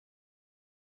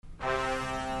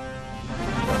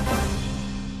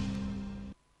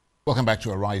Welcome back to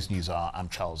Arise News Hour. I'm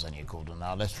Charles Enye-Gordon.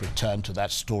 Now let's return to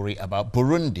that story about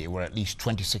Burundi, where at least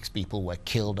 26 people were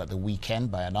killed at the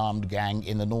weekend by an armed gang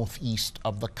in the northeast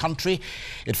of the country.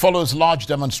 It follows large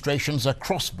demonstrations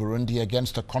across Burundi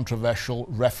against a controversial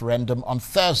referendum on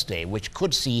Thursday, which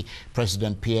could see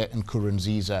President Pierre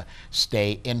Nkurunziza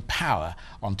stay in power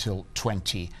until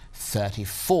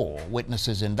 2034.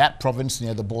 Witnesses in that province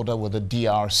near the border with the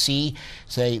DRC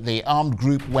say the armed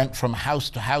group went from house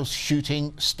to house,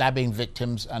 shooting, stabbing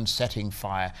victims and setting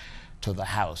fire to the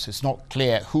house. It's not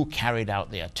clear who carried out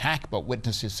the attack, but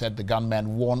witnesses said the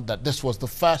gunmen warned that this was the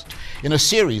first in a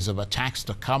series of attacks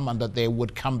to come and that they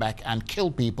would come back and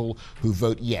kill people who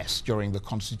vote yes during the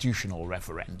constitutional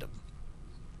referendum.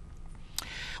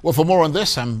 Well, for more on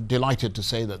this, I'm delighted to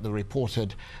say that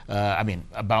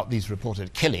about these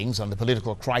reported killings and the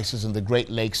political crisis in the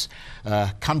Great Lakes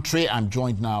country, I'm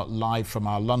joined now live from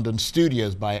our London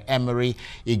studios by Emery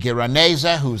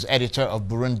Igiraneza, who's editor of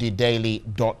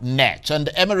BurundiDaily.net. And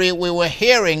Emery, we were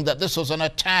hearing that this was an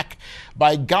attack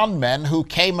by gunmen who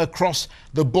came across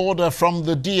the border from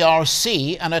the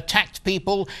DRC and attacked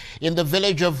people in the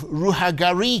village of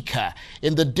Ruhagarika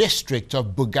in the district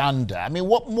of Buganda. I mean,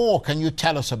 what more can you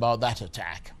tell us about that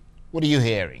attack? What are you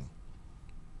hearing?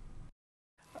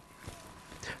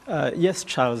 Yes,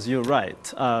 Charles, you're right.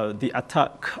 The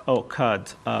attack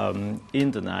occurred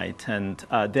in the night, and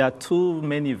there are too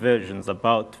many versions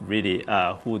about really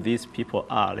who these people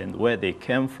are and where they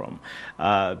came from.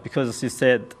 Because you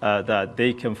said that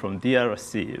they came from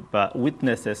DRC, but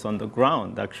witnesses on the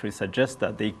ground actually suggest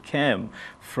that they came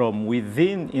from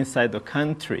inside the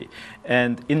country.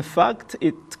 And in fact,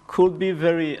 it could be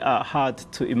very hard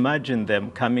to imagine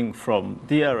them coming from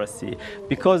DRC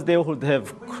because they would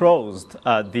have crossed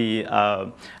the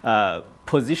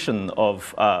position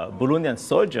of Burundian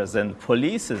soldiers and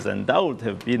polices, and that would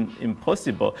have been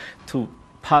impossible to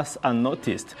pass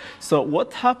unnoticed. So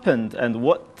what happened and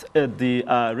what the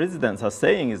residents are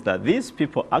saying is that these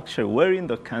people actually were in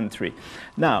the country.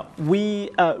 Now,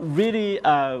 we really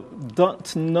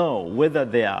don't know whether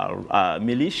they are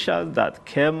militias that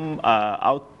came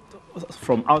out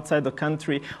from outside the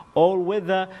country, or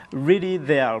whether really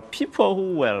there are people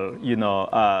who were,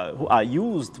 who are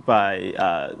used by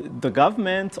the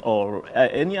government or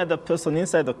any other person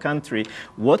inside the country.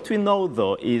 What we know,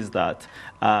 though, is that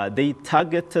they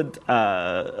targeted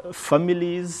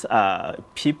families,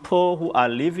 people who are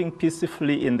living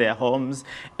peacefully in their homes,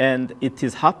 and it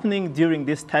is happening during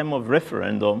this time of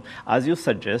referendum, as you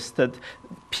suggested.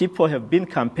 People have been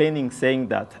campaigning saying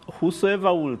that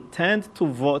whosoever will tend to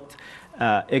vote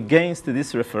against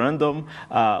this referendum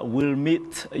will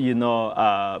meet,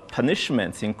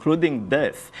 punishments, including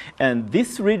death. And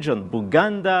this region,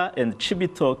 Buganda and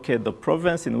Cibitoke, the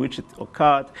province in which it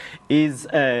occurred, is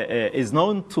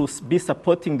known to be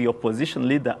supporting the opposition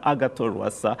leader, Agathon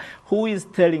Rwasa, who is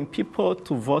telling people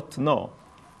to vote no.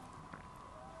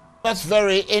 That's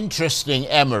very interesting,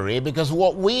 Emery, because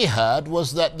what we heard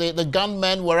was that the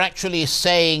gunmen were actually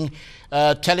saying,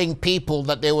 telling people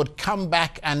that they would come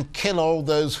back and kill all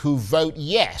those who vote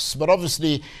yes. But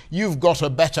obviously, you've got a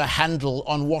better handle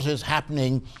on what is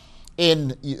happening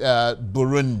in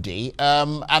Burundi.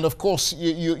 And of course,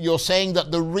 you're saying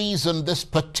that the reason this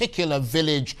particular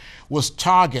village was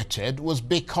targeted was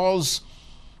because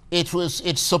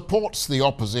it supports the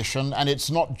opposition and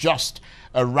it's not just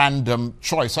a random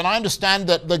choice. And I understand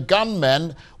that the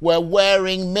gunmen were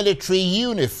wearing military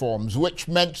uniforms, which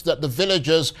meant that the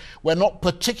villagers were not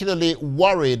particularly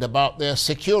worried about their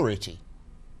security.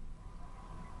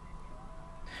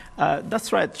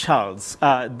 That's right, Charles.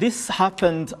 This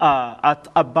happened at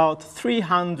about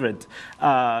 300,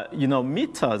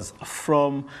 meters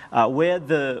from where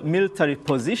the military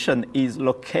position is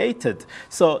located.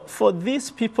 So for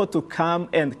these people to come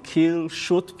and kill,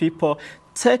 shoot people,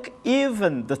 take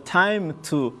even the time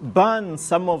to burn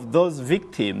some of those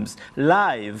victims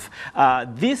live,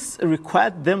 this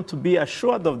required them to be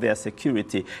assured of their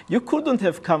security. You couldn't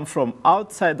have come from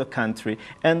outside the country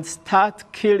and start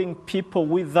killing people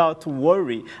without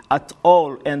worry at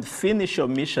all and finish your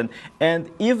mission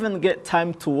and even get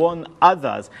time to warn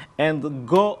others and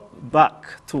go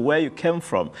back to where you came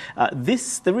from.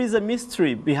 There is a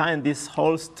mystery behind this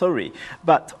whole story.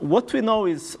 But what we know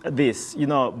is this,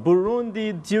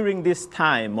 Burundi during this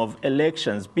time of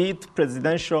elections, be it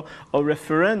presidential or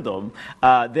referendum,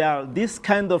 there are these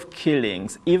kind of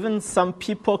killings. Even some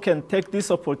people can take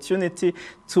this opportunity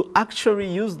to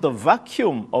actually use the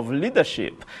vacuum of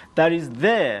leadership that is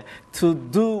there to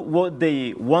do what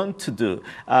they want to do.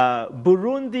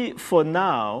 Burundi, for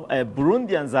now,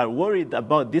 Burundians are worried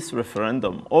about this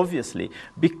referendum, obviously,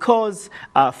 because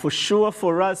for sure,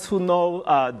 for us who know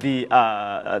the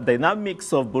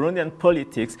dynamics of Burundian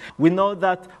politics, we know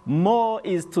that more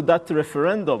is to that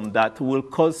referendum that will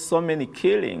cause so many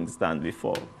killings than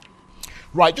before.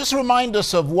 Right, just remind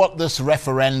us of what this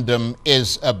referendum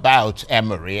is about,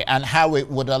 Emery, and how it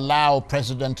would allow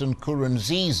President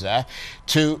Nkurunziza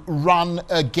to run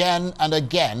again and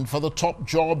again for the top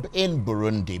job in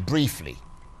Burundi, briefly.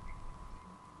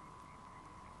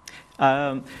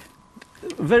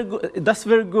 Very good. That's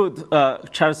very good,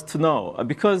 Charles, to know,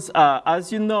 because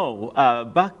as you know,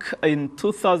 back in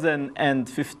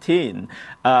 2015,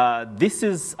 this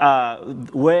is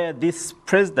where this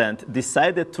president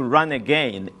decided to run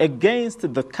again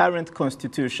against the current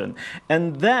constitution.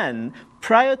 And then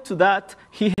prior to that,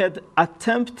 he had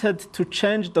attempted to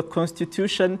change the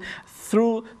constitution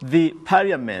through the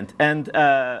parliament, and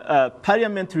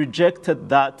parliament rejected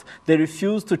that. They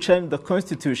refused to change the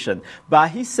constitution, but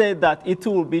he said that it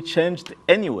will be changed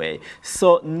anyway.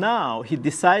 So now he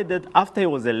decided, after he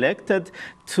was elected,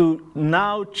 to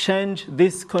now change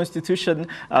this constitution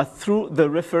through the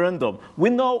referendum.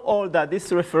 We know all that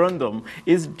this referendum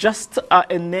is just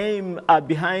a name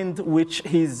behind which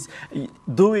he's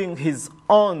doing his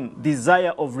own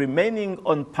desire of remaining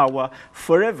on power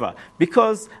forever,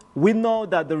 because we know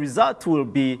that the result will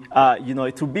be,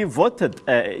 it will be voted,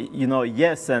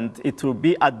 yes, and it will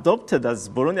be adopted as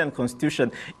Burundian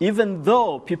constitution, even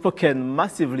though people can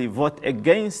massively vote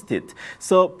against it.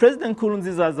 So President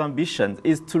Nkurunziza's ambition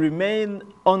is to remain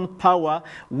on power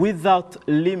without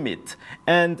limit.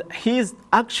 And he's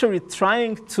actually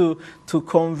trying to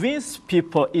convince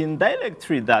people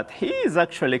indirectly that he is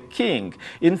actually king.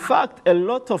 In fact, a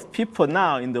lot of people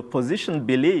now in the opposition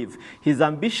believe his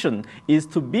ambition is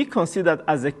to be considered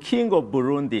as a king of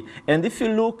Burundi. And if you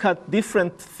look at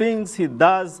different things he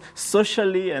does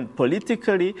socially and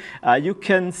politically, you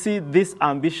can see this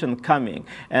ambition coming.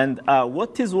 And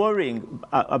what is worrying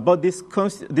about this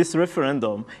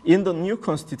referendum in the new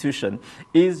constitution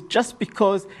is just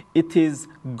because it is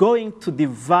going to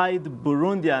divide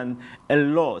Burundians a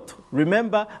lot.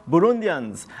 Remember,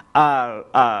 Burundians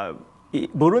are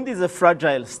Burundi is a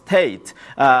fragile state.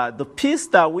 The peace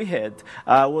that we had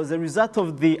was a result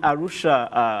of the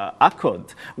Arusha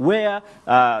Accord, where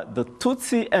the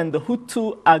Tutsi and the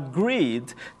Hutu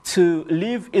agreed to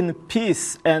live in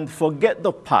peace and forget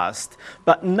the past.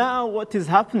 But now what is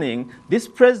happening, this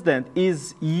president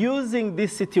is using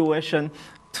this situation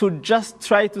to just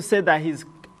try to say that he's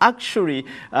actually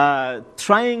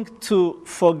trying to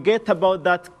forget about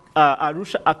that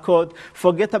Arusha Accord,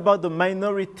 forget about the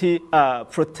minority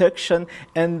protection,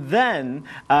 and then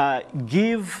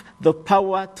give the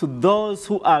power to those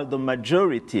who are the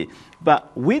majority.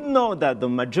 But we know that the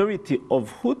majority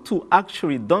of Hutu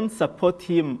actually don't support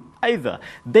him either.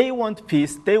 They want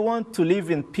peace. They want to live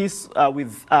in peace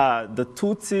with the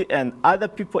Tutsi and other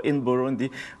people in Burundi.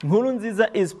 Nkurunziza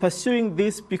is pursuing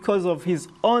this because of his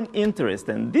own interest,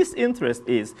 and this interest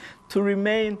is to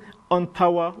remain on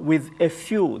power with a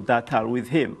few that are with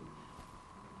him.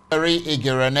 Emery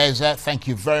Igiraneza, thank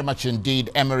you very much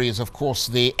indeed. Emery is, of course,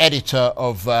 the editor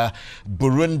of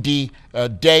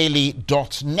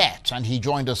BurundiDaily.net, and he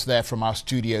joined us there from our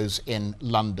studios in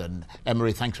London.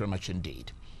 Emery, thanks very much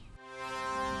indeed.